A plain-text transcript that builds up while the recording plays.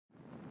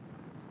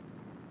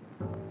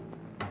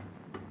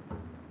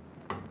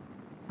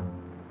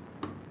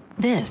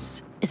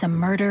This is a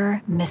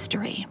murder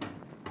mystery.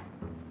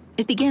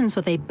 It begins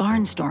with a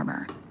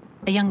barnstormer,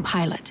 a young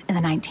pilot in the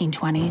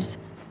 1920s,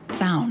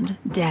 found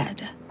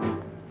dead.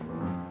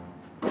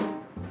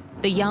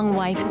 The young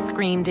wife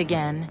screamed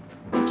again.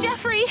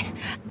 "Jeffrey!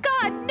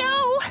 God,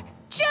 no!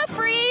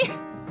 Jeffrey!"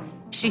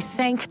 She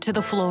sank to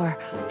the floor,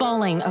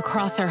 falling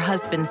across her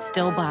husband's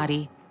still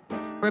body.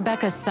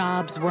 Rebecca's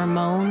sobs were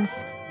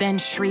moans, then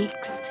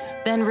shrieks,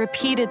 then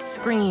repeated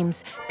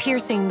screams,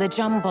 piercing the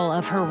jumble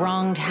of her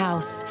wronged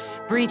house,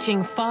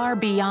 breaching far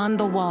beyond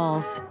the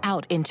walls,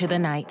 out into the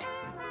night.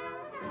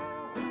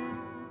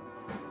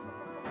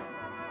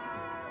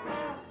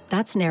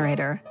 That's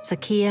narrator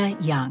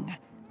Zakiya Young,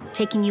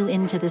 taking you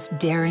into this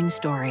daring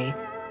story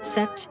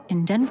set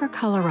in Denver,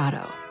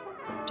 Colorado,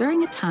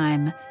 during a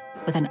time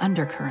with an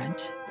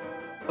undercurrent,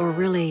 or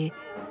really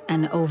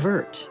an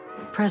overt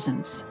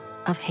presence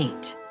of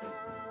hate.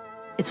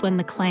 It's when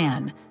the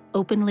Klan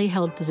openly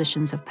held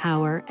positions of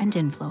power and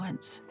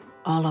influence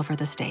all over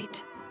the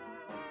state.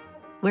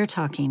 We're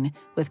talking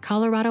with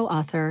Colorado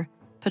author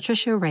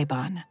Patricia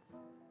Raybon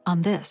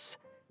on this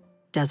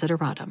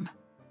Desideratum.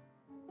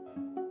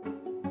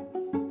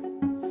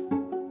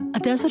 A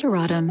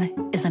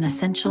desideratum is an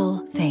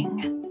essential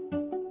thing.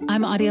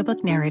 I'm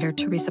audiobook narrator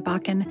Teresa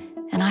Bakken,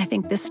 and I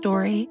think this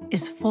story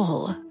is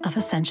full of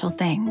essential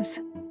things.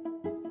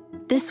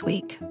 This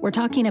week, we're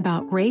talking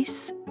about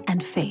race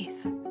and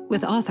faith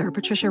with author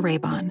Patricia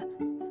Raybon,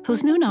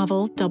 whose new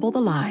novel, Double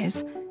the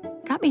Lies,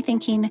 got me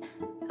thinking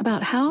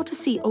about how to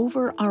see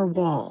over our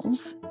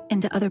walls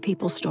into other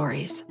people's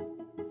stories,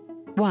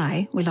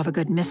 why we love a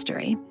good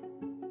mystery,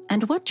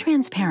 and what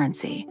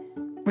transparency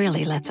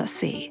really lets us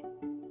see.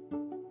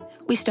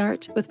 We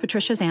start with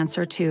Patricia's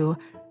answer to,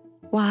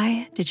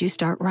 why did you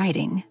start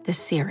writing this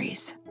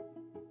series?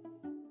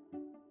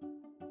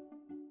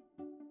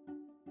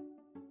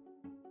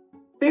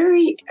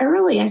 Very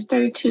early, I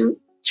started to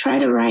try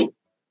to write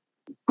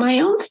my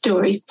own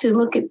stories, to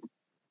look at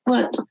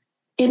what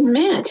it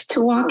meant to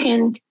walk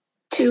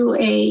into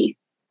a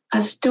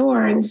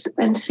store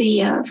and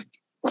see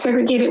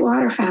segregated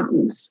water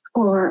fountains,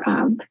 or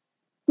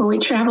when we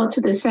traveled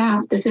to the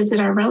South to visit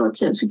our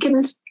relatives, we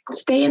couldn't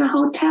stay in a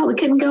hotel. We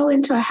couldn't go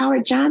into a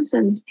Howard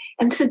Johnson's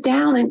and sit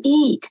down and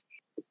eat.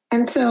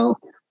 And so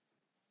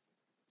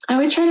I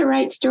would try to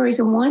write stories.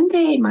 And one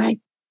day, my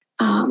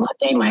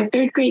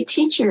third grade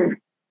teacher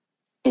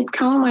at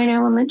Columbine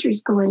Elementary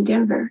School in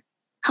Denver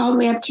called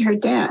me up to her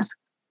desk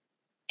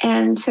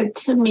and said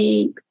to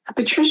me,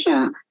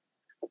 "Patricia,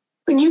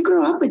 when you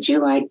grow up, would you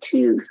like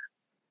to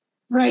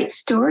write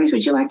stories?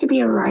 Would you like to be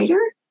a writer?"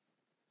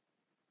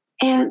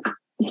 And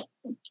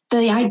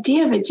the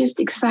idea of it just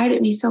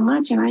excited me so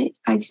much. And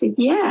I said,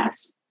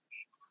 yes,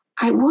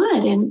 I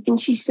would. And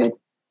she said,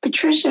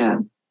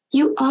 "Patricia,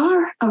 you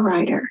are a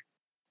writer."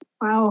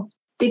 Wow.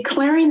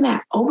 Declaring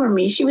that over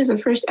me. She was the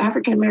first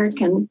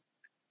African-American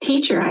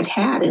teacher I'd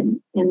had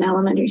in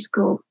elementary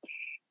school.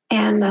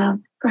 And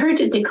for her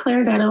to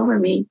declare that over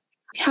me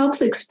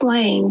helps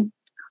explain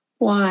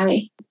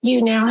why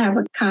you now have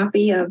a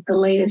copy of the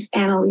latest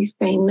Annalise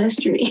Bain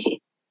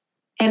mystery.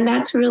 And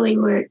that's really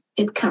where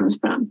it comes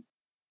from.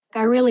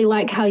 I really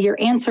like how your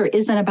answer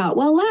isn't about,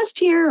 well,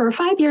 last year or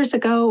 5 years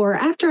ago, or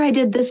after I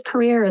did this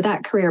career or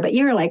that career, but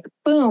you're like,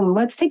 boom,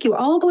 let's take you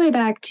all the way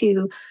back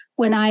to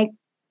when I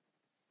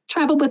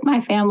traveled with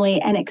my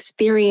family and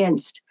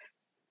experienced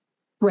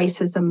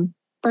racism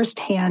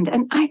firsthand.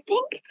 And I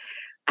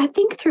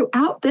think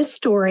throughout this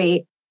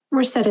story,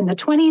 we're set in the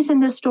 20s in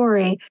this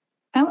story,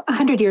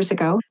 100 years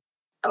ago.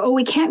 Oh,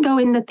 we can't go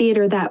in the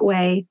theater that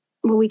way.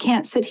 Well, we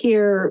can't sit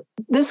here.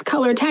 This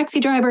color taxi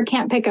driver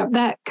can't pick up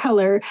that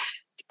color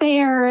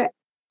fare.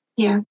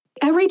 Yeah.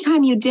 Every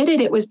time you did it,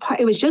 it was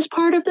just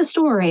part of the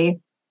story,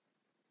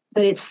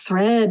 but it's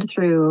thread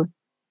through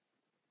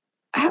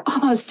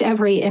almost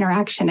every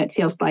interaction. It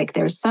feels like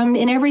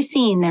in every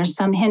scene, there's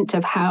some hint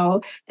of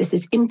how this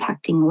is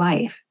impacting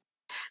life.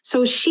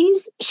 So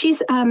she's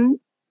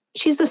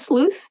a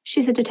sleuth.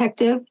 She's a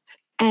detective.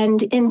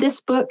 And in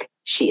this book,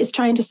 she is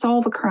trying to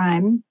solve a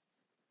crime.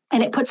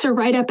 And it puts her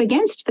right up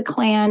against the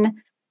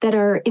Klan that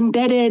are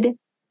embedded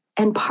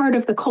and part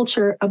of the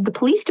culture of the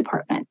police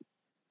department.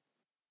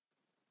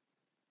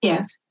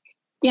 Yes.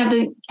 Yeah,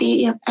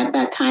 at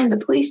that time, the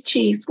police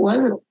chief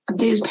was a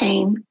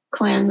dues-paying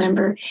Klan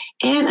member,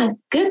 and a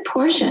good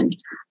portion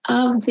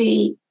of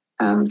the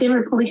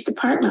Denver Police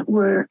Department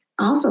were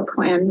also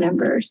Klan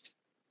members.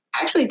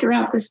 Actually,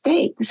 throughout the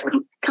state,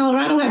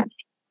 Colorado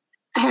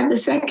had the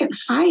second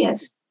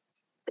highest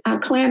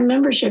Klan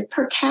membership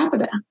per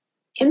capita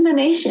in the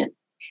nation.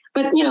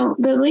 But,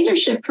 the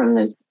leadership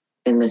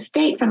in the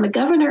state, from the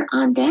governor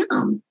on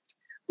down,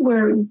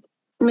 were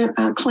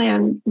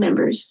Klan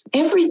members.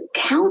 Every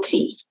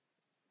county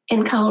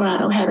in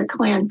Colorado had a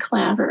Klan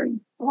clavern.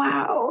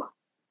 Wow.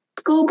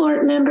 School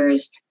board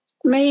members,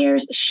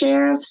 mayors,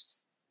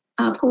 sheriffs,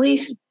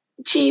 police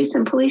chiefs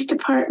and police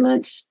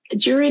departments,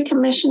 jury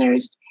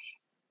commissioners.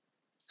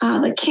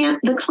 The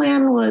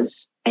Klan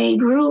was a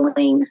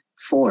ruling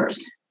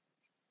force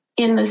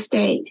in the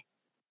state.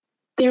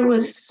 There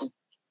was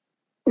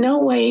no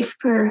way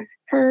for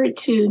her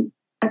to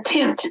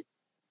attempt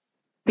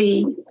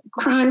the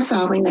crime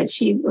solving that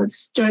she was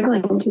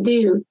struggling to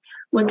do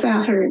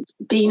without her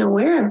being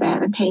aware of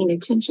that and paying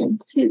attention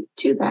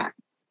to that.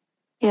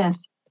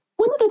 Yes.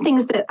 One of the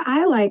things that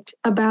I liked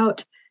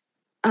about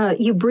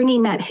you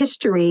bringing that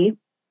history,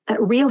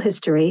 that real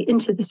history,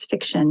 into this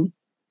fiction,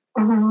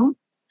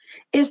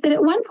 is that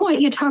at one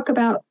point you talk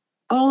about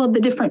all of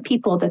the different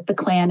people that the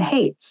Klan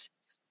hates.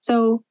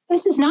 So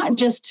this is not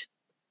just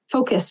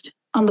focused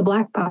on the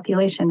Black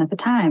population at the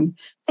time.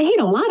 They hate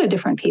a lot of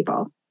different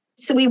people.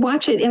 So we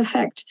watch it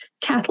affect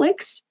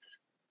Catholics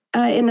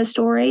in the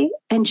story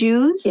and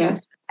Jews.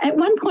 Yes. At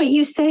one point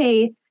you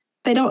say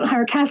they don't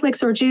hire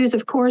Catholics or Jews,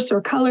 of course,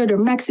 or colored or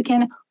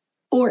Mexican,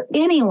 or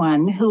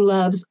anyone who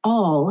loves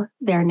all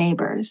their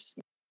neighbors.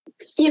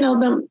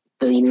 The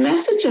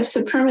message of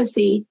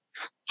supremacy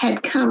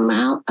had come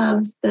out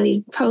of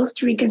the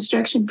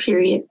post-Reconstruction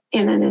period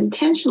in an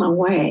intentional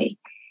way.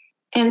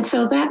 And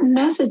so that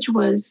message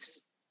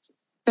was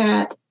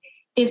that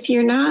if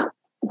you're not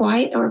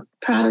white or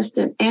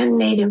Protestant and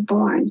native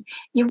born,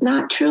 you're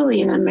not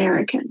truly an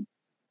American.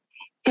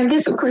 And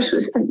this, of course,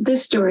 was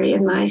this story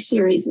in my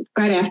series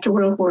right after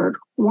World War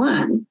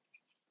I.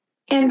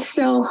 And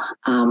so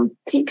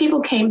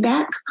people came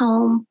back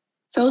home,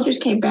 soldiers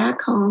came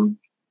back home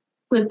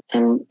with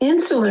an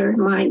insular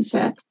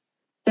mindset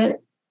that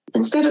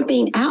instead of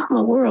being out in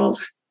the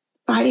world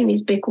fighting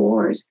these big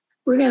wars,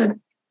 we're going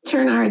to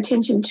turn our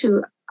attention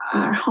to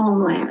our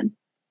homeland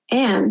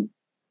and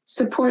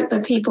support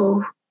the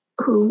people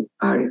who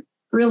are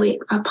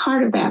really a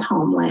part of that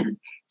homeland.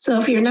 So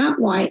if you're not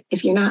white,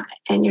 you're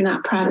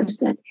not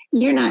Protestant,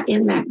 you're not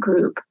in that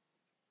group.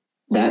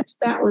 That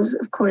was,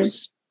 of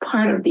course,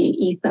 part of the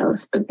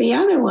ethos. But the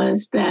other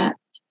was that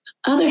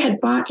other had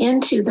bought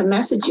into the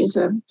messages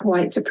of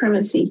white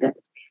supremacy, that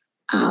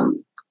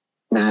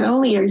not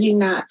only are you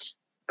not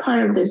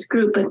part of this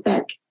group, but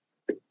that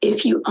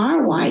if you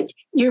are white,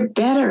 you're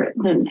better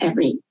than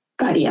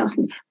everybody else.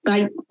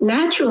 Like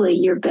naturally,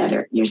 you're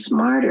better, you're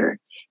smarter,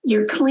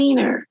 you're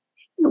cleaner.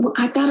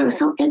 I thought it was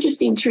so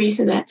interesting,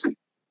 Teresa,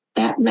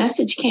 that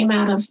message came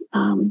out of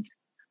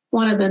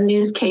one of the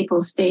news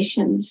cable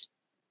stations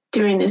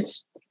during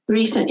this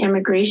recent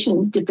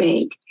immigration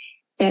debate,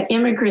 that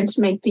immigrants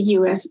make the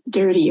U.S.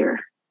 dirtier.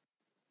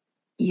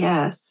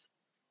 Yes.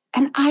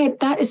 And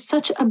that is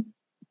such a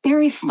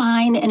very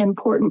fine and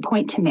important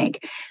point to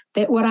make,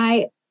 that what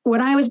I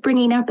was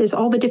bringing up is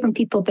all the different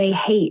people they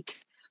hate,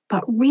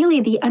 but really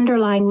the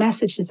underlying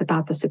message is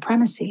about the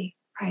supremacy,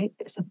 right?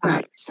 It's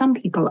about some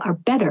people are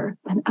better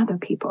than other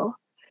people.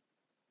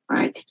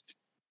 Right.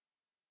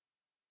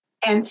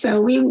 And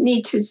so we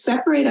need to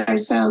separate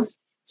ourselves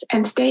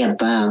and stay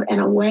above and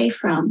away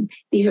from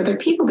these other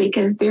people,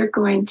 because they're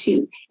going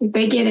to, if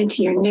they get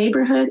into your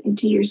neighborhood,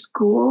 into your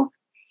school,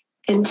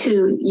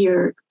 into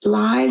your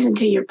lives,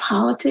 into your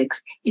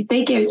politics, if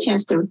they get a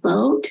chance to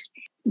vote,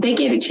 they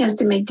get a chance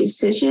to make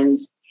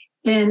decisions,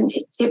 then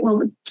it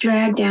will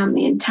drag down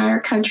the entire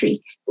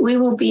country. We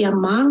will be a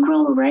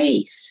mongrel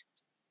race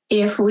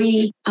if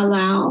we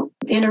allow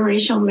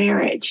interracial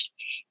marriage.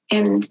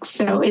 And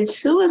so it's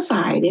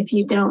suicide if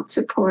you don't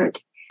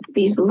support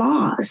these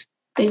laws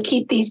that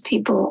keep these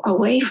people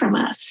away from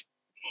us.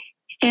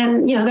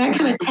 And, that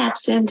kind of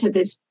taps into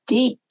this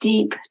deep,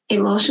 deep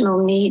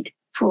emotional need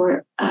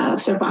for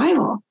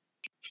survival.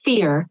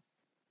 Fear.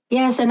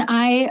 Yes. And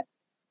I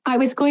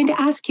was going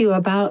to ask you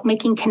about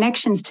making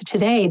connections to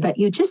today, but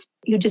you just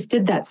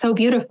did that so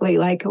beautifully.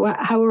 Like,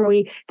 how are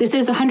we? This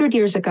is 100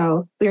 years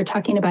ago. We are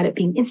talking about it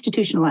being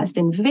institutionalized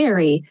in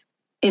very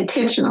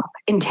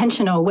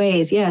intentional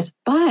ways. Yes.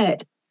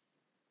 But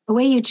the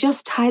way you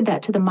just tied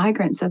that to the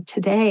migrants of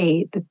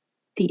today,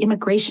 the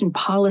immigration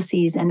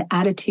policies and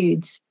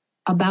attitudes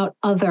about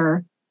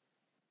other,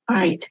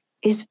 right,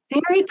 is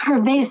very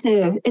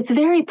pervasive. It's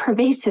very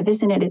pervasive,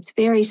 isn't it? It's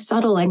very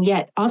subtle and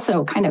yet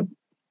also kind of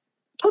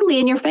totally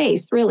in your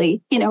face,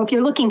 really, if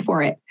you're looking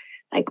for it.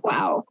 Like,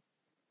 wow.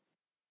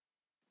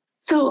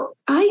 So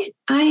I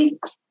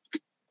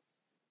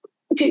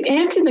to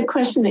answer the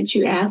question that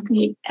you asked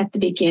me at the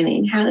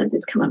beginning, how did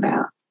this come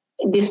about?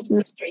 This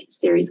mystery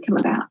series come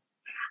about?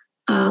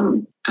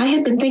 I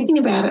had been thinking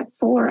about it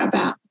for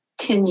about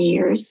 10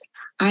 years.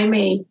 I'm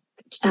a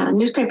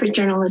newspaper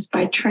journalist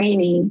by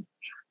training.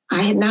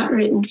 I had not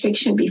written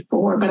fiction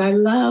before, but I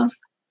love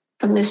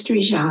the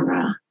mystery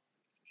genre.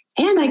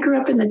 And I grew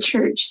up in the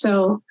church,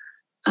 so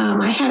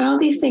I had all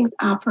these things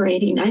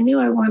operating. I knew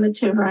I wanted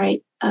to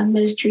write a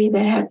mystery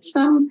that had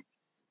some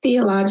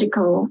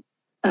theological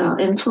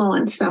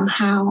influence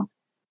somehow.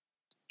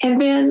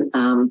 And then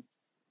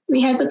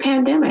we had the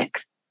pandemic.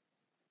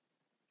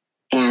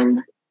 And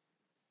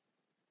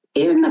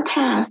in the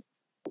past,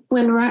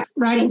 when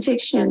writing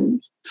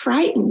fiction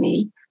frightened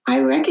me,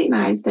 I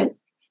recognized that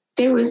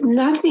there was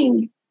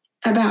nothing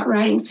about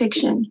writing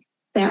fiction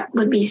that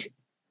would be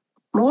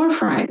more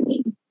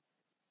frightening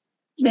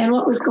than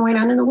what was going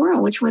on in the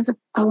world, which was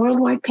a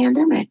worldwide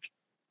pandemic.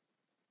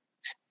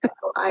 So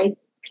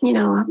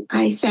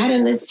I sat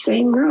in this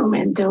same room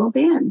and dove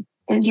in,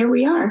 and here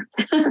we are.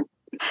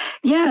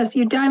 Yes,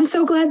 I'm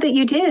so glad that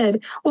you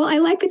did. Well, I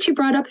like that you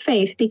brought up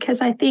faith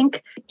because I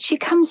think she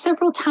comes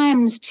several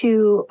times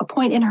to a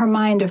point in her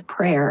mind of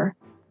prayer,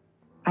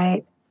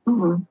 right?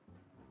 Mhm.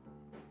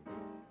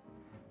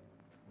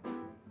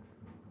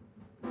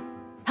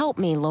 Help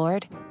me,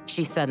 Lord,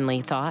 she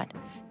suddenly thought,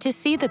 to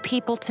see the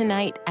people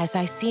tonight as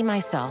I see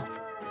myself.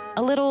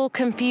 A little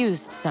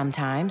confused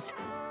sometimes,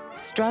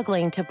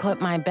 struggling to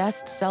put my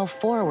best self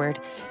forward,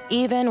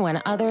 even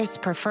when others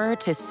prefer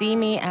to see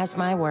me as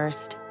my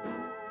worst.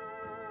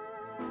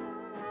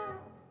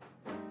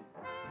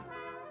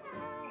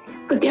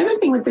 But the other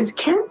thing with this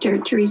character,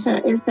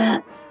 Teresa, is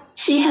that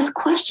she has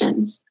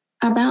questions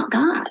about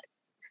God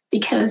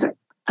because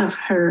of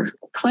her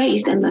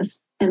place in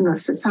the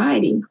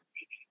society.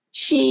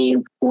 She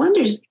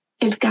wonders,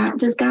 does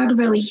God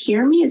really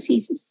hear me? Does he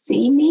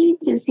see me?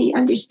 Does he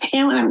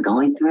understand what I'm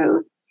going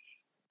through?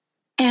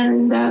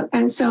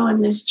 And so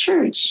in this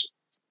church,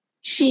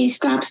 she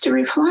stops to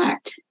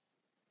reflect.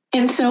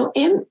 And so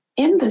in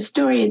the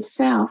story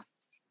itself,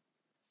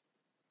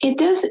 it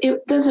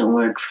doesn't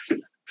work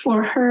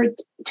for her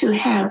to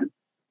have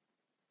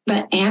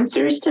the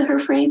answers to her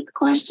faith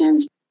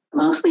questions.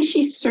 Mostly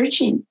she's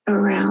searching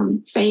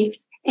around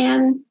faith.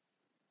 And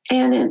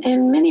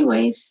in many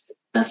ways,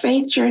 the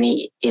faith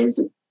journey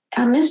is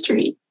a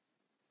mystery.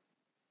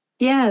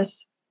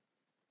 Yes,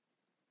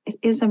 it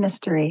is a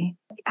mystery.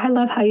 I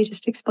love how you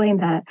just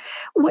explained that.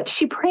 What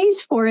she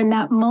prays for in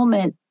that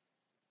moment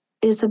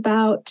is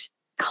about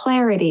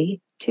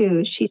clarity,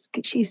 too. She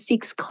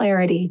seeks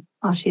clarity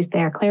while she's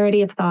there,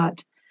 clarity of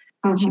thought.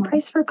 She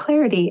prays for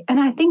clarity. And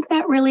I think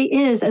that really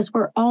is, as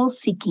we're all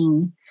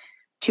seeking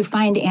to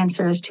find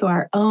answers to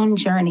our own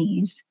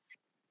journeys,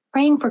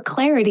 praying for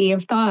clarity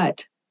of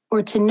thought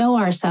or to know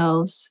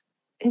ourselves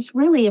is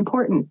really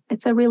important. I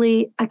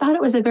thought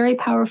it was a very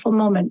powerful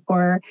moment for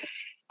her.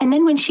 And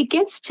then when she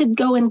gets to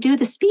go and do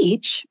the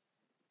speech,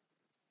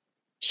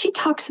 she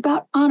talks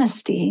about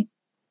honesty.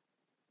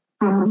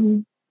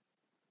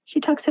 She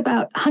talks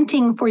about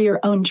hunting for your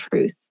own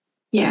truth.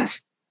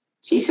 Yes.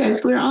 She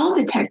says, we're all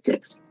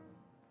detectives.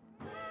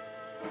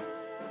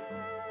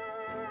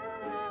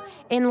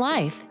 In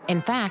life,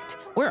 in fact,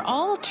 we're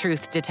all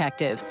truth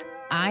detectives.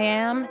 I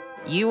am,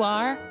 you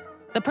are,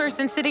 the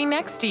person sitting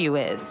next to you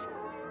is.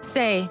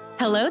 Say,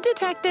 hello,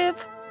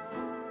 detective.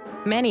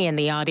 Many in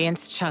the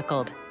audience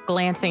chuckled,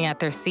 glancing at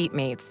their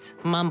seatmates,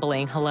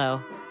 mumbling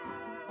hello.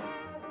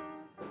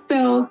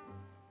 So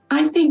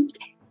I think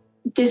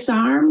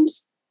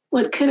disarms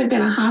what could have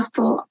been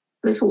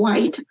this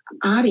white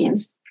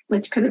audience,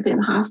 which could have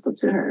been hostile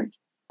to her.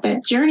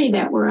 That journey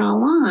that we're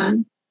all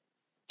on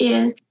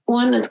is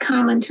one that's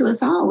common to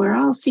us all. We're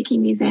all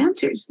seeking these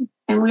answers,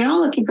 and we're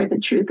all looking for the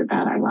truth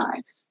about our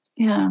lives.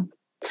 Yeah.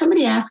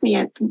 Somebody asked me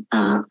at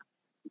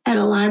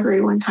a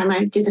library one time.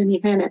 I did an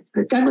event at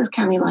the Douglas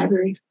County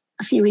Library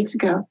a few weeks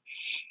ago,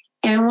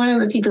 and one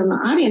of the people in the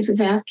audience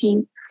was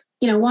asking,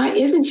 why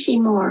isn't she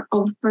more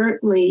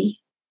overtly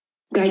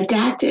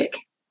didactic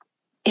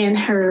in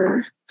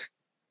her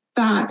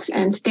thoughts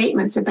and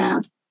statements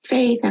about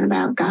faith and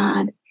about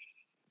God?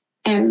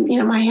 And,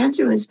 my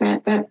answer was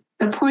that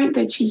the point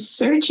that she's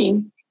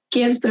searching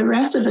gives the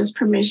rest of us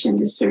permission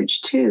to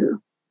search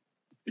too.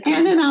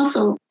 And it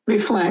also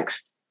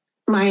reflects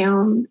my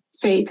own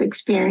faith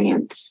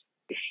experience.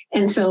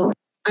 And so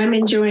I'm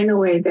enjoying the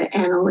way that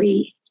Anna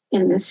Lee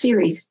in this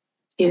series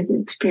is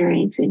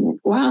experiencing it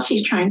while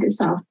she's trying to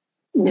solve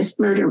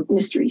murder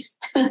mysteries.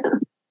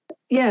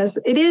 Yes,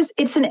 it is.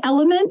 It's an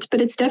element,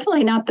 but it's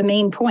definitely not the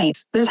main point.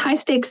 There's high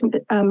stakes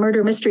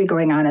murder mystery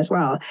going on as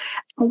well.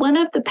 One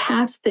of the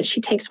paths that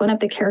she takes, one of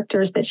the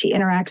characters that she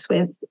interacts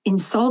with in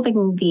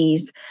solving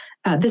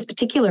this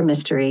particular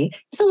mystery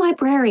is a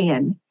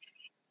librarian.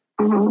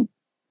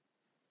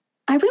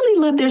 I really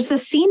love, there's a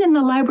scene in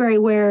the library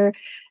where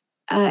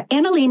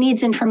Annalee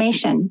needs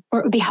information, or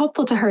it would be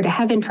helpful to her to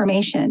have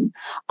information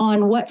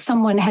on what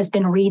someone has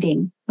been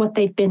reading, what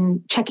they've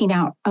been checking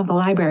out of the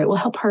library. It will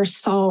help her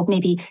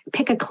maybe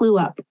pick a clue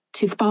up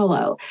to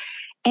follow.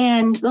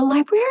 And the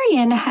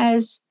librarian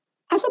has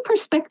a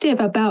perspective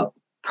about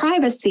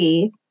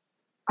privacy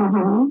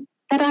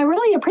that I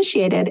really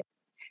appreciated.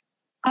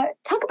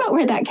 Talk about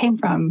where that came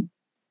from.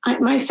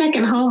 My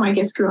second home, I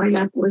guess, growing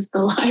up was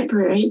the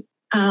library,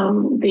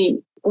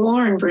 the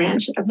Warren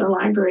branch of the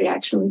library,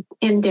 actually,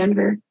 in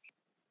Denver.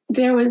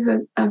 There was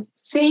a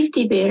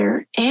safety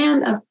there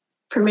and a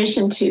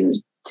permission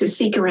to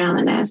seek around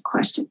and ask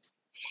questions.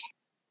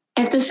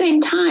 At the same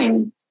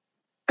time,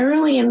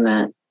 early in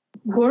the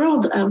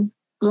world of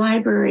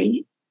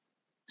library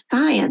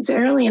science,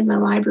 early in the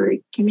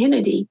library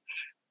community,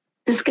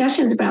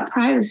 discussions about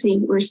privacy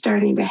were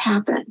starting to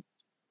happen.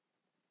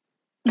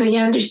 The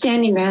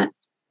understanding that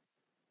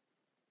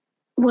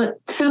when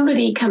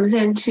somebody comes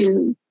in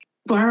to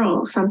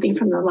borrow something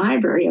from the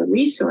library, a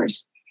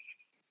resource,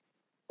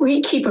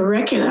 we keep a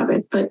record of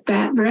it, but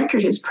that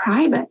record is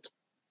private.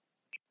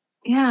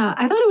 Yeah,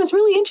 I thought it was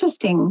really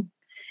interesting.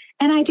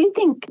 And I do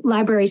think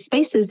library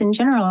spaces in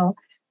general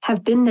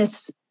have been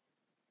this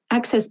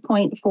access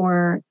point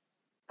for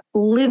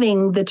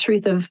living the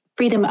truth of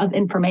freedom of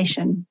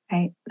information,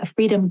 right? The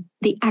freedom,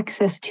 the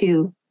access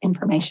to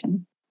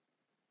information.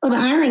 Well, the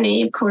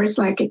irony, of course,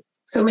 like at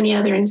so many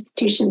other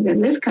institutions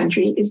in this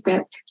country, is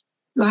that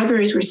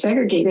libraries were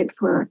segregated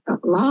for a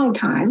long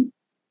time.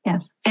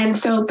 Yes. And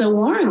so the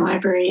Warren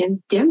Library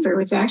in Denver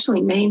was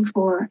actually named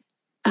for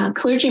a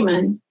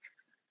clergyman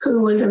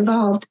who was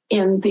involved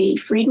in the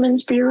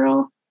Freedmen's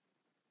Bureau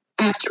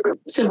after the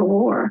Civil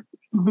War.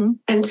 Mm-hmm.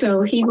 And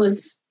so he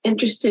was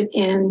interested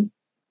in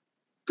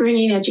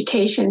bringing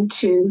education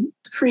to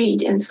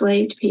freed,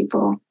 enslaved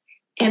people.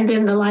 And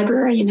then the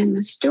librarian in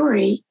the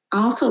story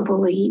also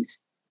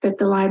believes that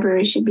the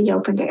library should be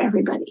open to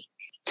everybody.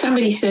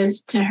 Somebody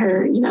says to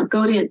her,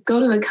 go to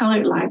the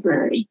colored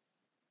library.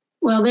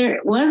 Well, there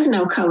was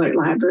no colored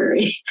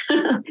library.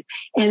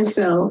 And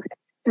so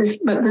this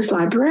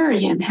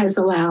librarian has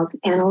allowed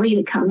Annalee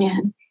to come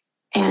in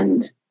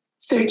and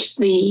search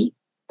the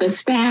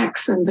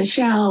stacks and the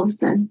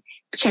shelves and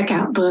check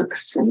out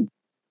books and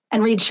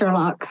read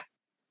Sherlock.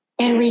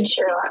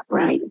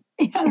 Right.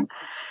 Yeah.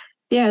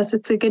 Yes,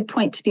 it's a good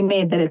point to be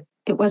made that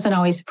it wasn't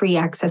always free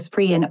access,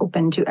 free and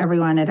open to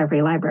everyone at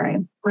every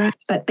library. Right.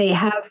 But they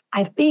have,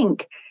 I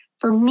think,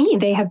 for me,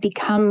 they have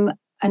become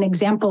an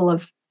example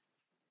of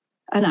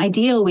an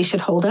ideal we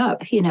should hold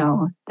up,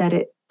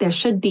 that there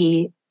should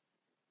be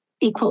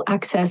equal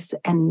access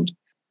and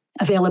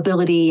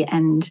availability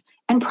and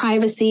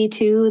privacy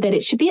too, that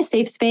it should be a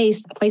safe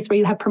space, a place where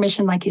you have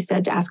permission, like you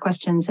said, to ask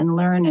questions and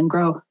learn and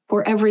grow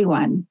for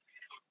everyone.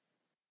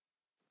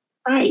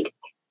 Right.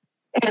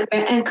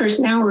 And of course,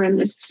 now we're in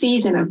this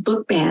season of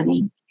book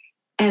banning.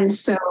 And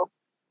so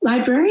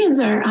librarians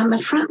are on the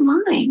front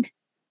line,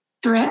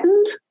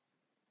 threatened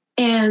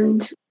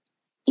and,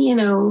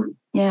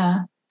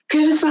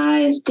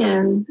 criticized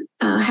and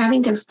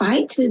having to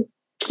fight to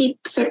keep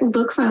certain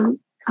books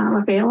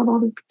available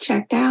to be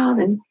checked out.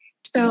 And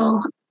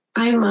so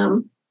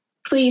I'm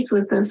pleased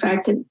with the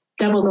fact that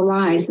Double the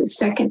Lies, the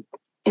second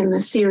in the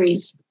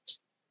series,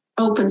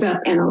 opens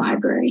up in a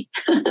library.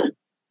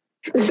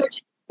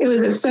 It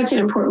was such an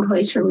important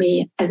place for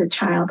me as a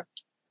child.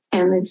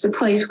 And it's the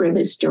place where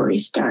this story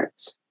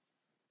starts.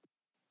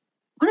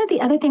 One of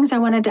the other things I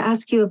wanted to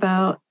ask you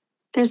about,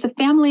 there's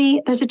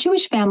a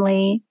Jewish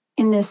family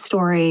in this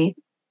story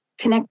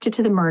connected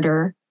to the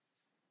murder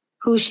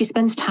who she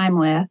spends time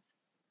with.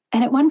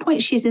 And at one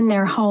point she's in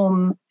their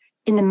home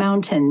in the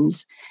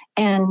mountains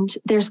and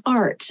there's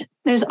art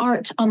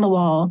on the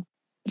wall.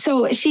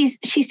 So she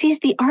sees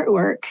the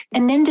artwork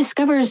and then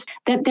discovers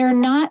that they're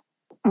not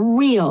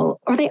real,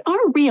 or they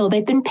are real.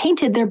 They've been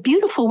painted. They're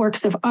beautiful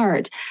works of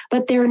art,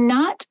 but they're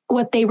not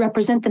what they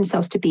represent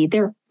themselves to be.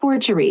 They're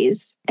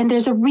forgeries. And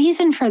there's a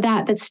reason for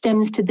that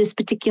stems to this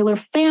particular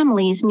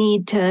family's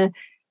need to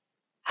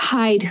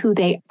hide who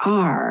they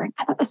are.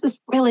 I thought this was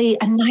really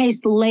a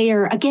nice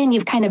layer. Again,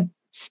 you've kind of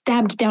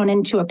stabbed down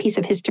into a piece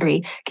of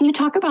history. Can you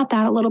talk about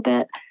that a little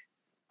bit?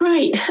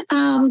 Right.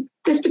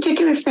 This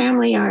particular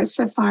family are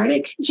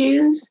Sephardic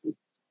Jews,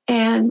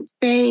 and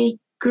they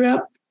grew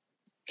up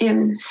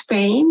in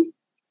Spain.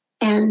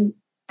 And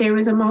there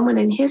was a moment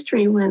in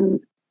history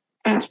when,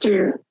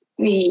 after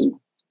the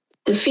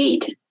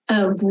defeat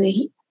of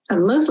the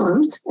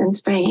Muslims in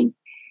Spain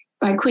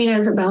by Queen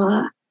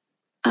Isabella,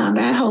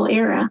 that whole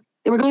era.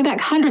 We're going back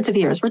hundreds of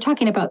years. We're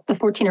talking about the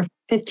 14 or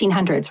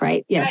 1500s,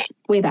 right? Yes, right.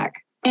 Way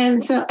back.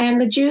 And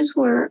the Jews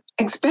were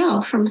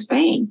expelled from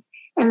Spain,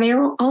 and they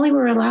only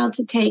were allowed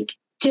to take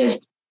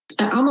just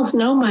almost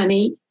no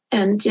money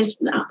and just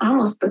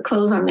almost the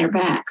clothes on their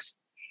backs.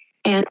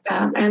 And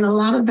a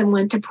lot of them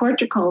went to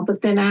Portugal,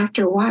 but then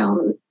after a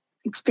while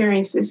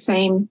experienced the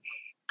same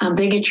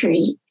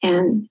bigotry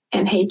and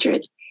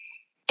hatred.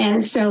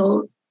 And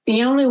so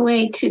the only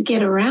way to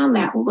get around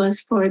that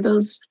was for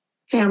those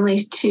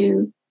families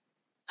to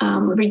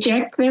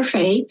reject their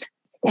faith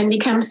and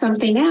become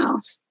something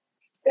else.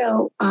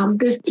 So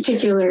this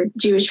particular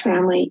Jewish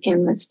family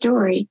in the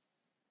story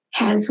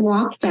has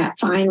walked that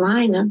fine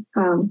line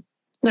of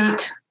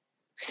not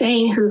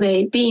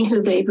saying being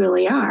who they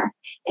really are.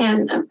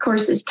 And of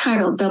course, this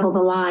title, Double the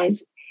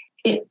Lies,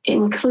 it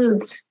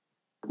includes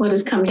what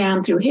has come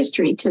down through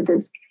history to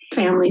this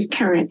family's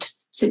current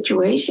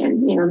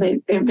situation. There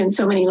have been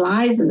so many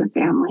lies in the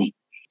family,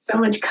 so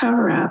much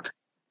cover up.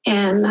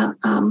 And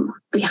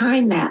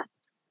behind that,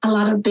 a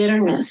lot of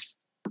bitterness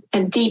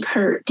and deep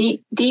hurt,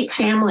 deep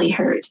family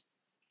hurt.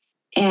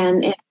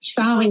 And in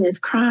solving this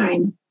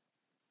crime,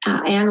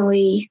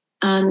 Annalee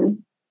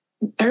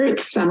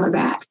unearths some of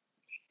that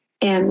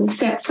and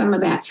sets some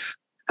of that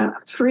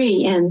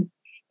free. And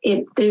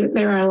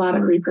there are a lot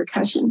of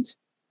repercussions.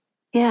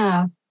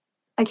 Yeah.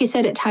 Like you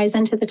said, it ties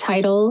into the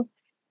title.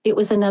 It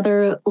was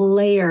another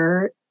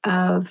layer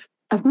of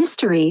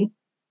mystery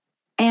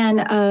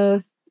and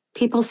of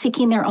people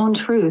seeking their own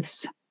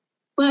truths.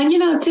 Well,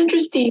 it's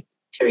interesting,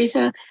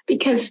 Teresa,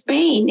 because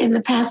Spain in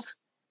the past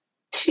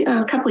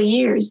couple of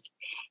years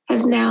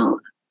has now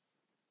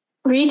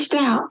reached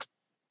out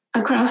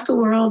across the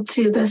world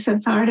to the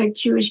Sephardic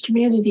Jewish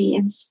community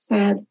and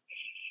said,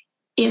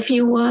 if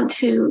you want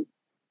to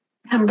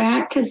come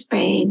back to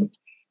Spain,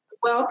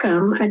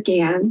 welcome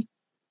again,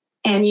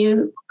 and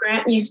you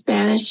grant you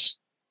Spanish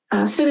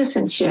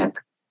citizenship.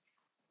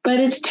 But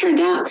it's turned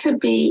out to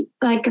be,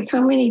 like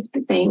so many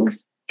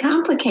things,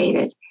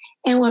 complicated.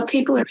 And what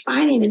people are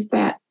finding is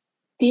that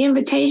the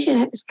invitation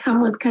has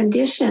come with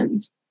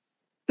conditions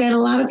that a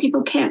lot of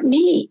people can't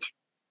meet.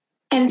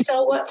 And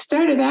so what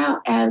started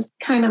out as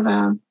kind of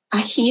a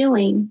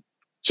healing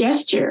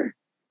gesture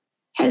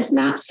has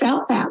not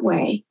felt that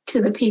way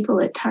to the people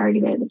it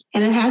targeted.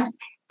 And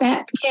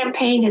that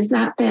campaign has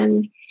not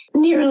been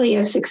nearly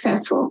as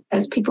successful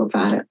as people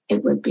thought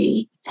it would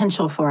be.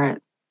 Potential for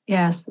it.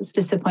 Yes, it's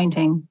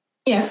disappointing.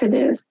 Yes, it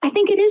is. I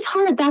think it is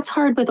hard. That's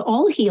hard with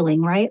all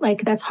healing, right?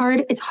 Like that's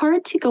hard. It's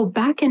hard to go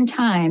back in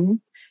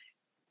time.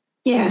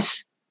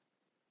 Yes.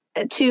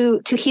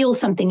 To heal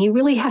something. You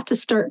really have to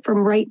start from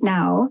right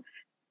now.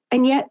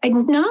 And yet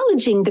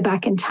acknowledging the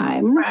back in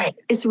time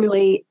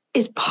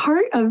is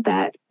part of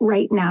that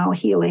right now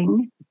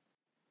healing.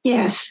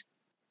 Yes.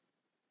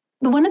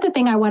 But one other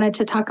thing I wanted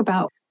to talk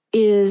about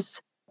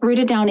is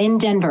rooted down in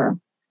Denver.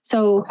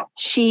 So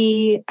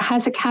she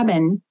has a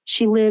cabin.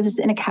 She lives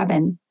in a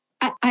cabin.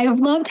 I've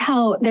loved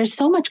how there's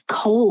so much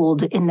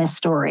cold in this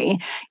story,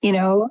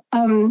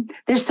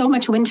 there's so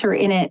much winter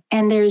in it,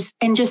 and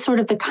just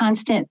sort of the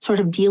constant sort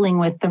of dealing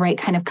with the right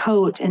kind of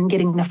coat and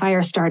getting the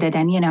fire started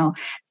and,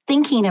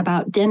 thinking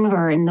about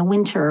Denver in the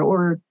winter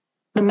or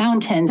the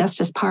mountains,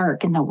 Estes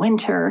Park in the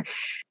winter,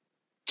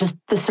 just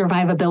the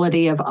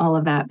survivability of all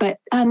of that. But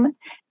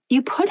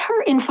you put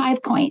her in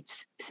 5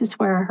 points. This is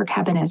where her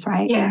cabin is,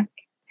 right? Yeah.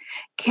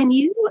 Can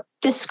you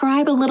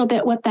describe a little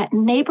bit what that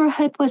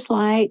neighborhood was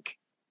like?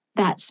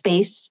 That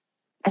space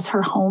as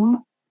her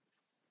home?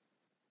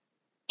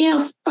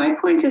 5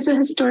 Points is a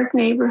historic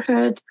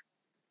neighborhood.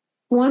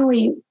 One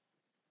we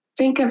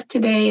think of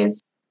today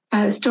as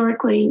a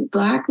historically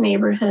Black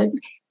neighborhood.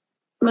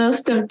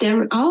 Most of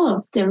Denver, all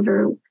of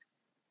Denver,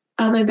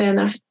 other than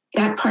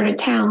that part of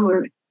town,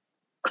 were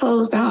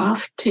closed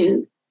off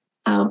to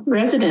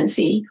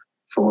residency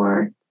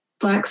for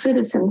Black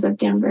citizens of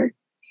Denver.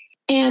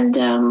 And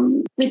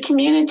the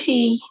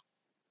community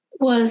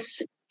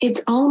was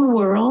its own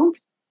world.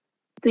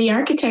 The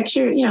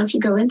architecture, if you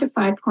go into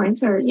 5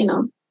 Points, are,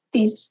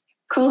 these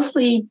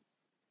closely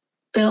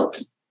built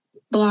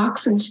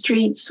blocks and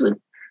streets with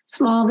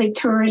small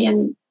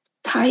Victorian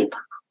type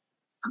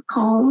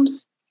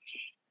homes.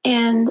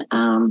 And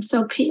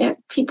so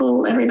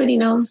everybody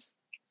knows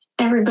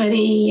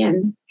everybody.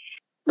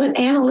 But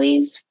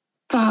Annalee's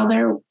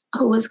father,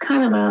 who was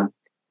kind of a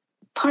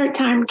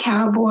part-time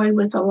cowboy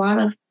with a lot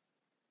of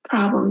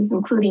problems,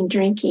 including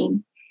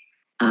drinking,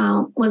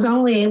 was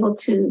only able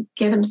to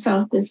get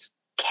himself this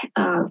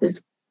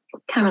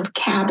kind of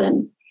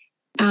cabin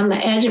on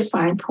the edge of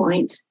 5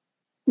 Points,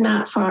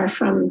 not far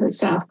from the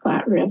South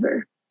Platte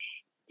River.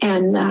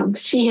 And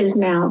she has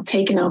now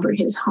taken over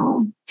his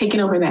home, taken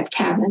over that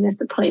cabin as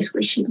the place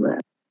where she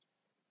lived.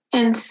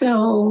 And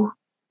so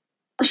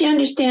she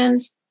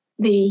understands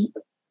the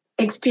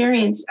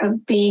experience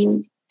of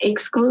being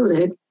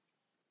excluded.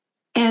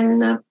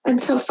 And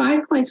so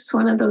 5 Points is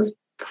one of those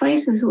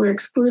places where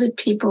excluded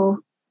people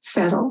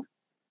settle.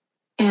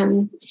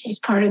 And she's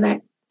part of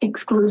that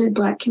excluded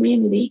Black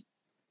community.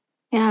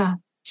 Yeah.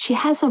 She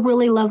has a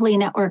really lovely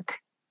network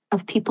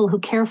of people who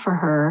care for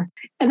her.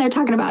 And they're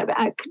talking about,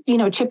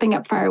 chipping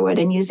up firewood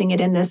and using it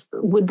in this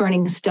wood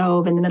burning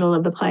stove in the middle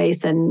of the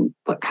place, and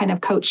what kind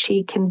of coat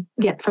she can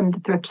get from the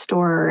thrift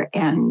store.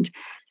 And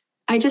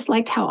I just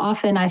liked how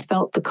often I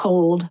felt the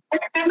cold. I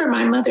remember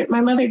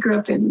my mother grew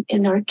up in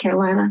North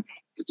Carolina.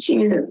 She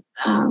was the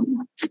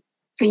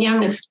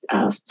youngest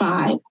of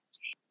 5.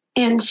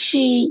 And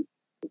she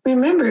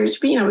remembers,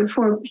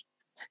 before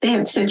they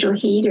had central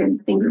heat or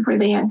anything, before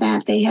they had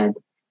that, they had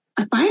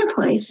a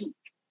fireplace.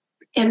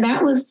 And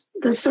that was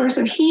the source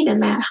of heat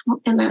in that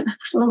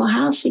little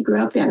house she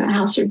grew up in, a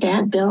house her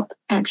dad built,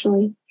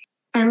 actually.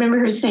 I remember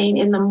her saying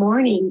in the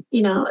morning,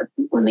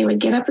 when they would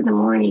get up in the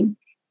morning,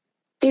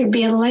 there'd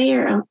be a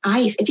layer of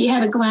ice. If you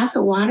had a glass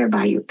of water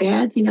by your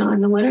bed, in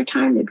the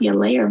wintertime, there'd be a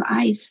layer of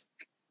ice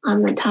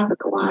on the top of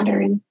the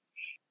water.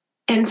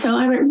 And so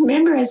I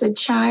remember as a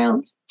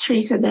child,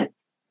 Teresa, that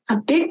a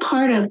big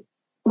part of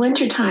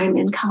wintertime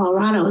in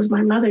Colorado was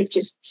my mother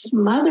just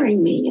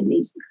smothering me in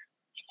these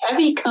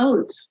heavy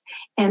coats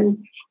and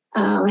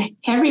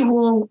heavy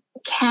wool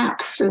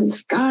caps and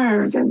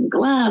scarves and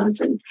gloves.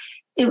 And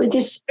it was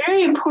just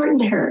very important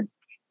to her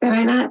that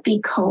I not be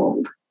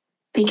cold,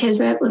 because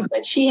that was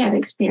what she had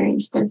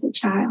experienced as a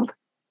child.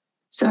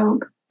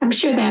 So I'm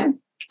sure that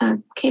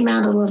came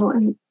out a little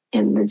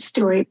in the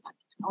story.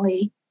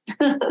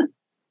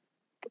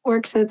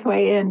 Works its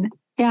way in.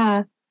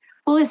 Yeah.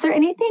 Well, is there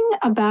anything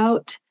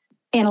about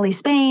Annalee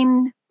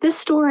Spain, this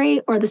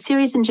story, or the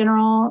series in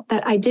general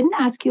that I didn't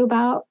ask you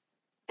about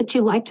that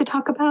you like to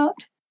talk about?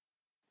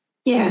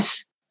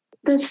 Yes.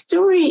 The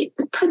story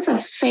puts a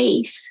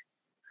face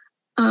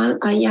on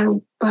a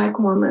young Black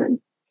woman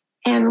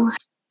and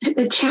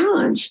the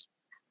challenge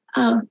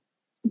of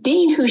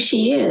being who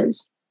she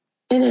is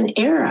in an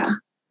era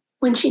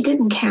when she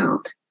didn't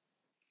count.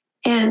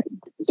 And,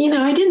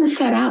 I didn't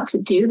set out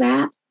to do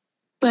that.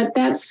 But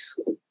that's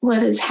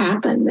what has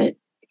happened.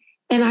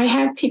 And I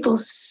have people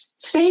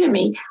say to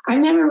me, I've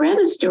never read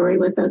a story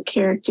with a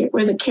character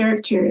where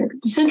the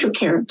central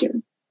character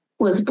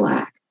was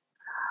Black.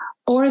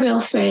 Or they'll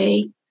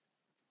say,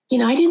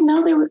 I didn't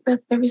know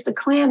there was the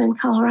Klan in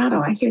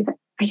Colorado. I hear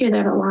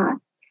that a lot.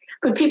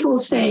 But people will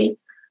say,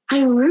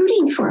 I'm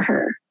rooting for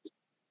her.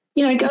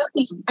 I go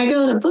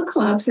to book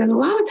clubs, and a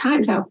lot of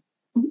times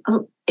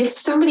if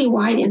somebody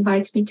white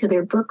invites me to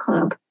their book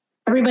club,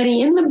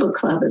 everybody in the book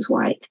club is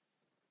white.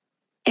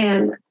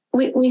 And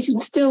we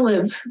still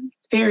live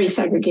very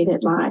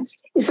segregated lives.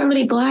 If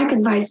somebody Black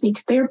invites me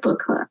to their book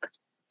club,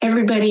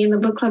 everybody in the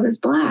book club is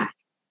Black.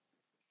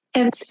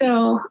 And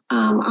so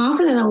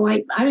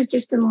often I was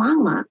just in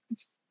Longmont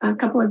a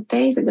couple of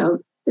days ago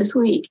this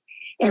week.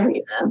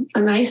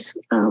 A nice,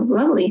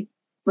 lovely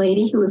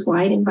lady who was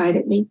white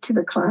invited me to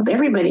the club.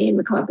 Everybody in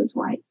the club is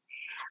white.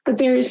 But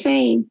they were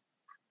saying,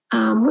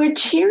 we're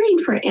cheering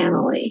for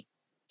Annalee.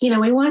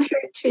 We want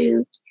her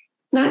to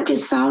not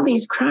just solve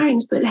these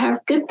crimes, but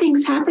have good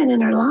things happen in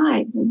her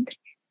life,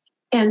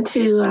 and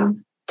to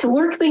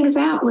work things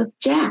out with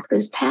Jack,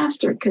 this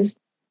pastor, because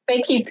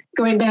they keep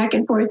going back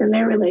and forth in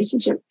their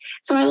relationship.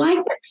 So I like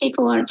that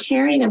people are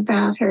caring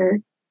about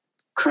her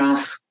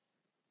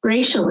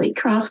cross-racially,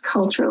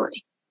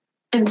 cross-culturally.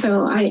 And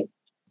so I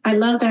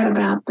love that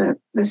about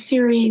the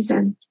series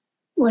and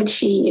what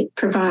she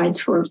provides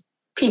for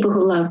people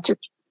who love to read.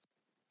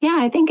 Yeah,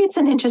 I think it's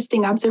an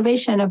interesting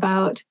observation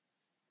about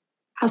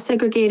how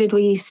segregated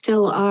we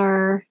still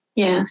are.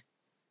 Yes.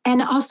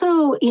 And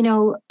also,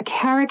 a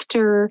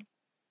character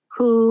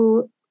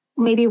who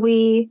maybe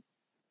we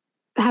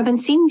haven't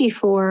seen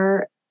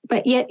before,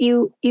 but yet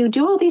you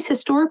do all these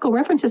historical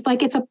references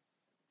like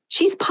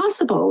she's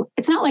possible.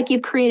 It's not like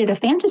you've created a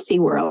fantasy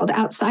world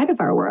outside of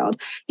our world.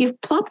 You've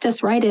plopped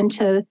us right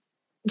into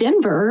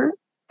Denver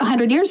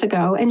 100 years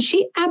ago, and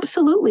she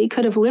absolutely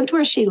could have lived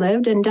where she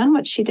lived and done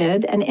what she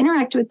did and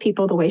interacted with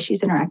people the way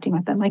she's interacting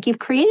with them. Like, you've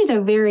created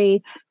a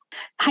very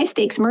high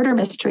stakes murder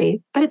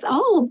mystery, but it's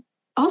all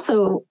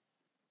also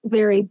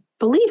very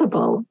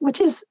believable, which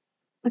is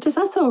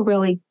also a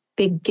really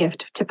big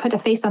gift, to put a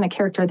face on a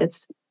character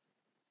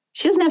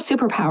she doesn't have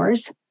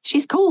superpowers.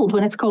 She's cold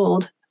when it's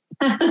cold.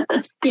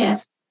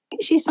 Yes.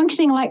 She's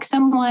functioning like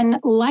someone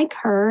like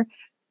her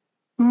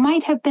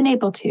might have been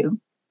able to,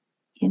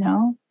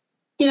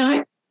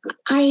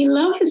 I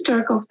love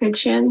historical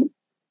fiction.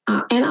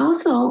 And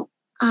also,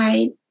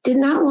 I did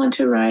not want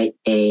to write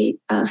a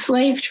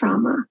slave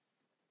trauma.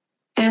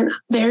 And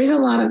there is a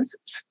lot of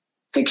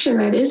fiction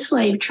that is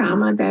slave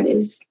trauma that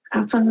is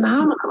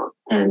phenomenal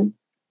and,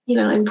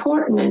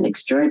 important and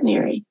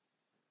extraordinary.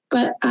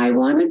 But I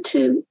wanted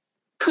to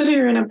put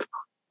her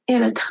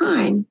in a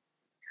time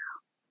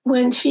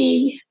when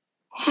she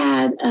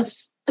had a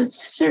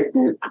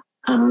certain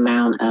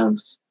amount of,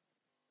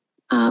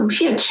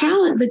 she had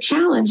the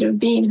challenge of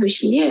being who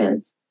she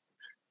is,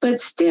 but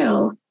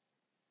still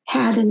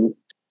had a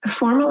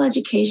formal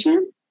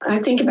education. I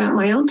think about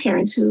my own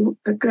parents who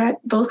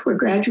both were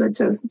graduates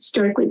of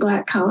historically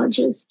Black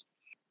colleges.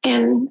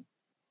 And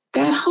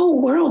that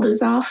whole world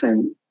is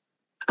often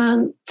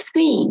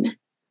seen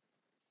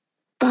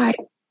by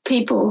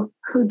people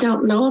who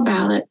don't know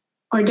about it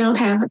or don't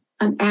have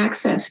an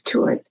access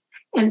to it.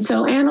 And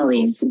so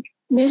Annalee's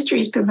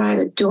mysteries provide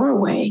a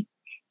doorway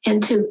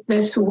into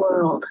this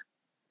world.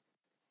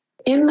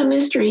 In the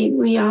mystery,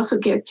 we also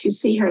get to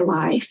see her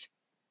life.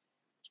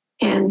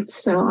 And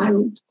so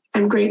I'm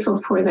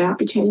grateful for the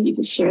opportunity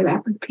to share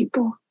that with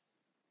people.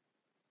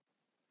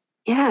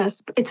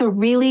 Yes, it's a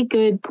really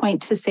good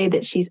point to say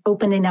that she's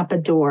opening up a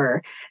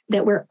door,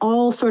 that we're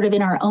all sort of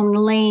in our own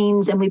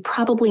lanes, and we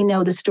probably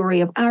know the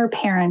story of our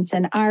parents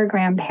and our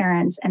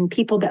grandparents and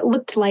people that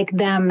looked like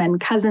them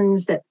and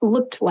cousins that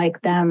looked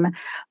like them.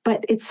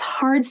 But it's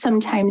hard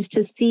sometimes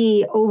to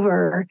see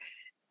over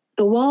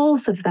the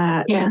walls of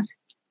that. Yes.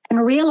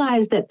 And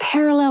realize that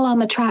parallel on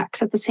the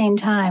tracks at the same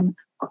time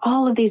are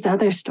all of these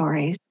other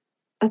stories.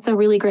 That's a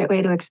really great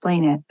way to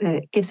explain it.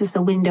 It gives us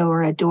a window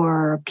or a door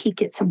or a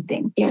peek at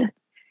something. Yeah.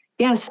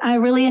 Yes, I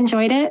really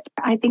enjoyed it.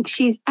 I think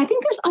there's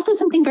also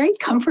something very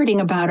comforting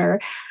about her.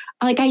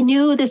 Like, I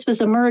knew this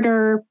was a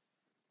murder,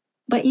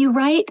 but you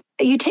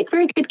take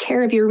very good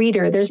care of your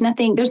reader. There's no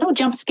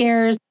jump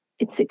scares.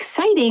 It's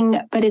exciting,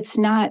 but it's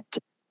not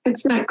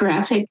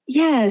graphic.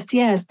 Yes,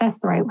 that's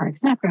the right word.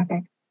 It's not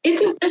graphic.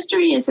 It's a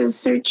mystery. It's a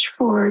search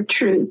for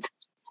truth.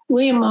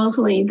 William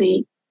Moseley,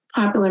 the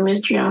popular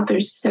mystery author,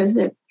 says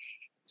that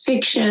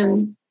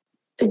fiction,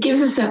 it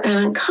gives us an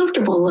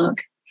uncomfortable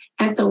look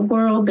at the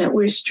world that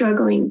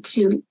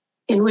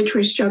in which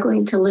we're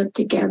struggling to live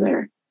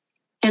together.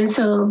 And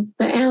so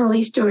the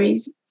Annalee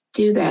stories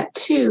do that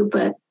too,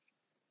 but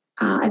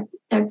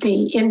at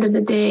the end of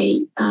the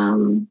day,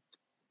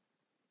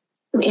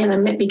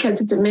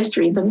 because it's a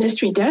mystery, the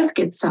mystery does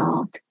get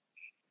solved.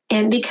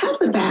 And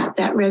because of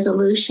that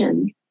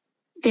resolution,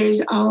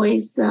 there's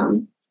always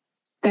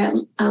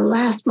that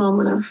last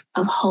moment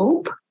of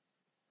hope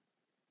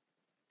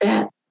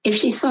that if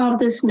she solved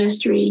this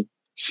mystery,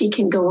 she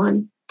can go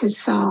on to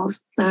solve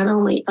not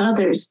only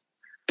others,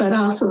 but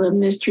also the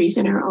mysteries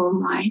in our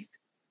own life.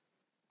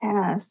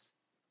 Yes.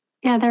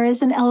 Yeah, there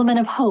is an element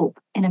of hope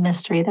in a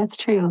mystery. That's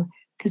true.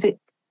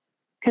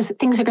 Because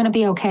things are going to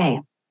be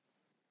okay.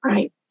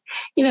 Right.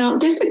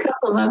 Just a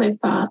couple of other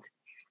thoughts.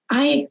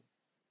 I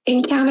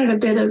encountered a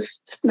bit of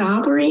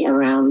snobbery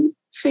around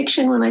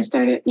fiction when I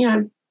started,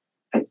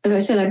 as I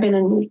said, I've been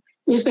in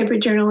newspaper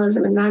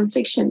journalism and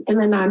nonfiction in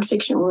the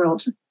nonfiction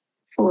world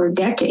for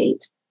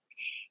decades.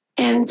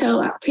 And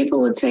so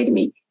people would say to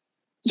me,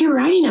 "You're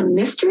writing a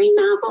mystery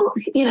novel?"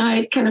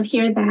 I kind of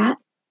hear that.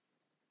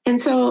 And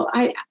so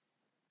I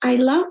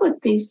love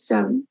what these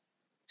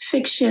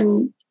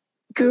fiction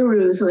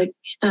gurus like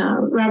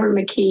Robert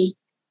McKee,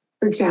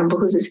 for example,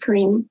 who's a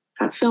screen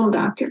film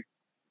doctor.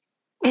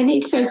 And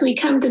he says we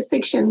come to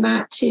fiction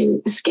not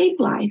to escape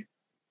life,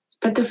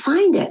 but to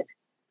find it.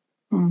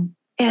 Mm.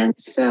 And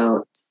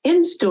so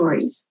in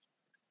stories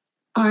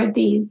are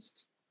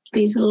these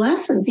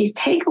lessons, these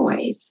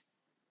takeaways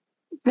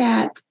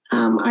that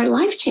are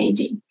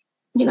life-changing.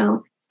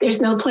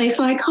 There's no place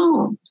like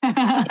home.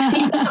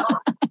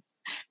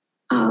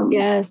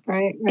 Yes,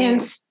 right.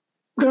 And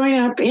growing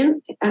up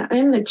in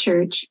the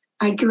church,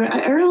 I grew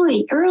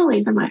early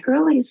in my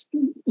earliest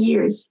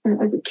years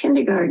as a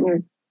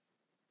kindergartner.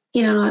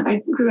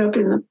 I grew up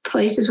in the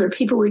places where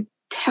people were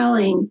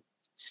telling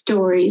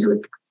stories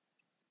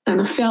on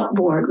a felt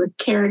board with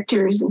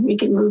characters, and we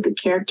could move the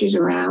characters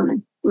around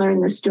and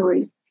learn the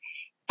stories.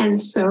 And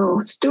so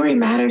story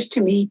matters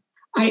to me.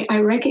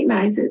 I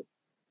recognize that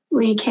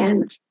we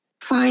can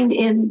find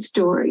in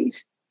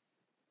stories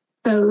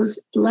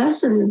those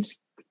lessons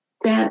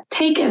that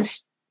take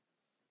us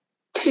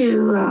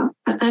to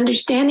an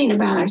understanding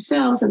about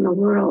ourselves and the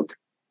world,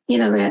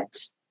 that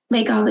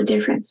make all the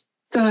difference.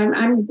 So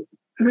I'm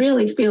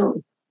really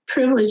feel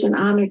privileged and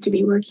honored to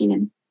be working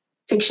in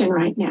fiction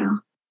right now.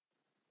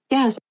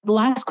 Yes. The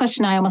last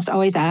question I almost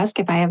always ask,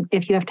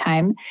 if you have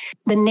time,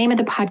 the name of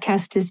the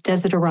podcast is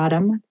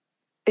Desideratum.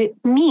 It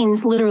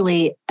means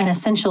literally an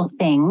essential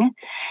thing.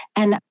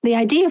 And the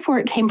idea for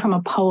it came from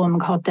a poem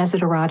called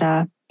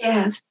Desiderata.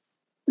 Yes.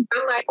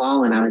 On my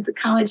wall when I was a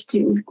college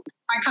student,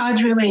 my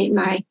college roommate and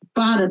I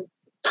bought a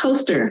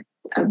poster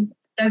of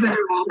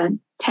Desiderata and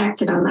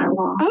tacked it on our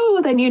wall.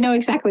 Oh, then you know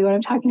exactly what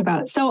I'm talking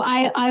about. So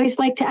I always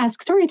like to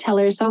ask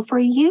storytellers. So for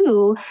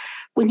you,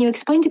 when you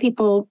explain to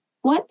people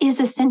what is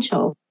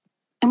essential,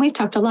 and we've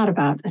talked a lot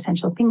about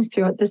essential things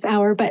throughout this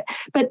hour, but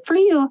for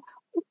you,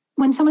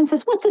 when someone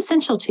says, what's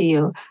essential to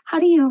you? How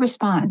do you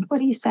respond? What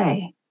do you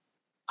say?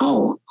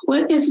 Oh,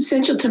 what is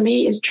essential to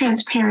me is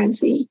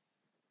transparency.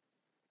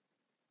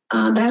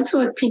 That's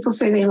what people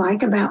say they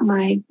like about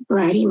my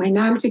writing, my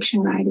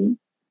nonfiction writing.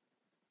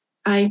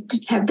 I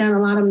have done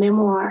a lot of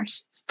memoir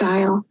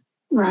style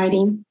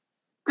writing.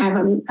 I have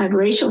a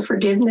racial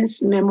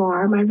forgiveness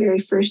memoir, my very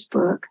first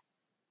book.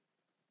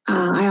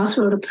 I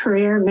also wrote a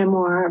prayer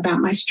memoir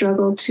about my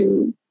struggle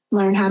to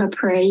learn how to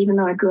pray, even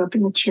though I grew up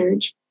in the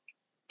church.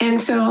 And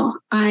so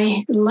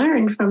I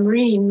learned from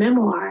reading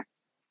memoir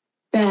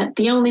that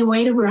the only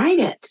way to write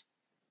it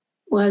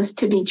was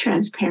to be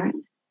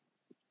transparent.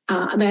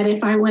 That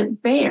if I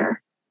went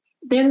there,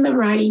 then the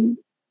writing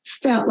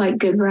felt like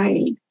good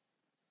writing.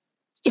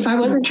 If I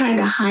wasn't trying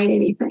to hide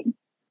anything.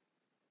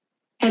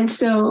 And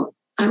so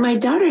my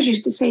daughters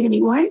used to say to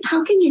me,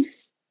 how can you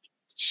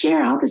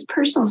share all this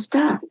personal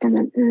stuff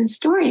in the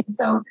story? And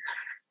so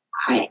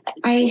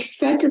I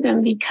said to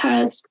them,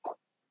 because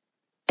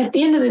at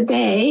the end of the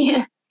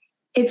day,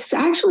 it's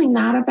actually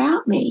not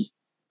about me.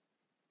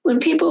 When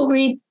people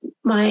read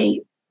my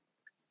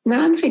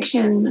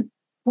nonfiction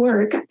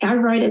work, I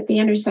write at the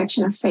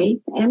intersection of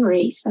faith and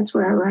race. That's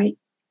where I write.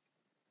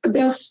 But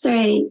they'll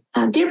say,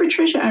 "Dear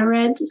Patricia, I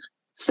read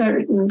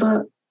certain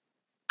book.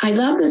 I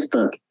love this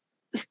book."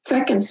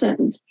 Second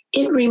sentence,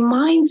 "It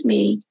reminds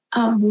me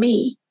of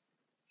me."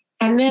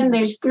 And then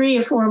there's 3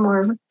 or 4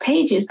 more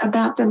pages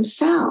about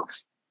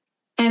themselves.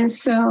 And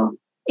so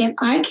if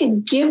I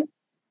can give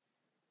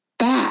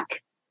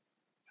back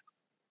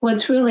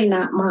what's really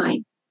not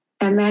mine,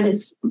 and that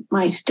is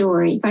my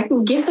story, if I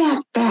can give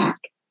that back,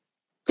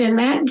 then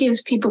that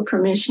gives people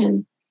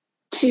permission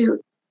to,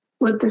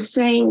 with the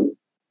same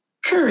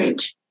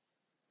courage,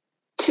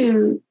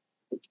 to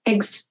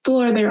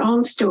explore their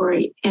own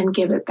story and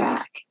give it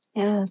back.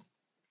 Yes.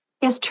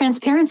 Yes,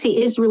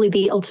 transparency is really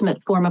the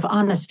ultimate form of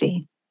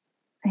honesty,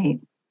 right?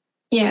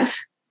 Yes.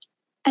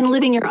 And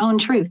living your own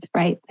truth,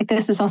 right? Like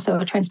this is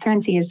also,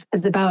 transparency is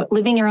about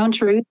living your own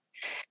truth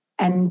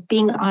and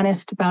being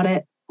honest about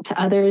it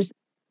to others.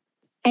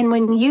 And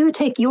when you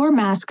take your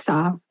masks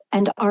off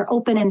and are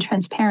open and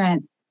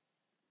transparent,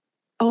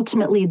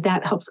 ultimately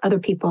that helps other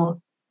people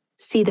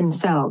see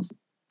themselves.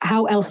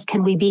 How else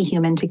can we be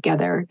human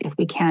together if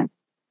we can't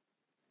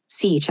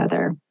see each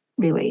other,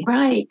 really?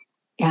 Right.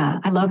 Yeah,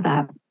 I love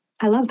that.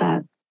 I love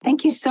that.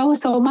 Thank you so,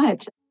 so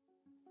much.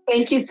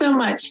 Thank you so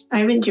much.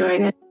 I've enjoyed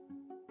it.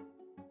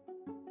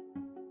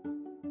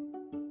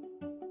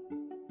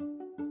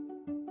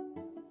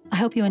 I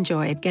hope you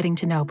enjoyed getting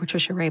to know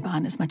Patricia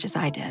Raybon as much as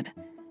I did.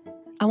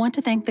 I want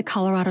to thank the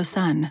Colorado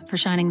Sun for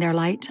shining their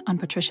light on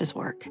Patricia's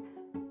work.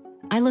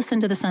 I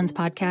listen to the Sun's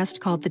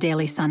podcast called The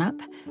Daily Sun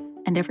Up,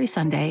 and every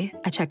Sunday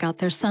I check out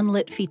their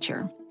Sunlit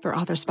feature for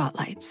author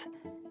spotlights.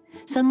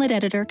 Sunlit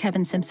editor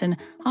Kevin Simpson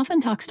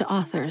often talks to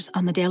authors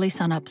on the Daily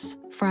Sun Up's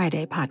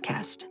Friday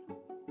podcast.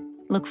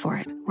 Look for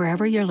it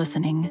wherever you're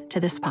listening to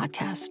this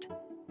podcast.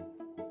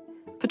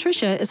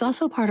 Patricia is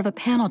also part of a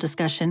panel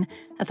discussion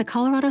at the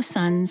Colorado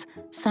Sun's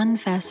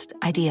Sunfest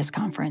Ideas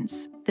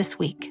Conference this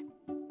week.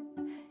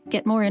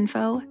 Get more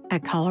info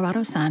at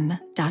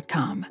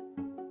coloradosun.com.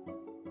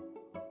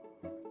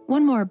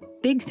 One more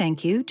big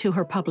thank you to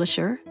her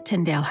publisher,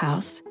 Tyndale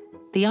House,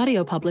 the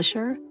audio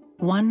publisher,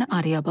 One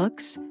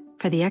Audiobooks,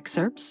 for the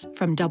excerpts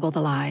from Double the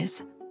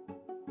Lies.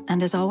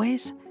 And as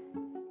always,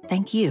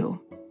 thank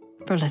you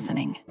for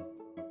listening.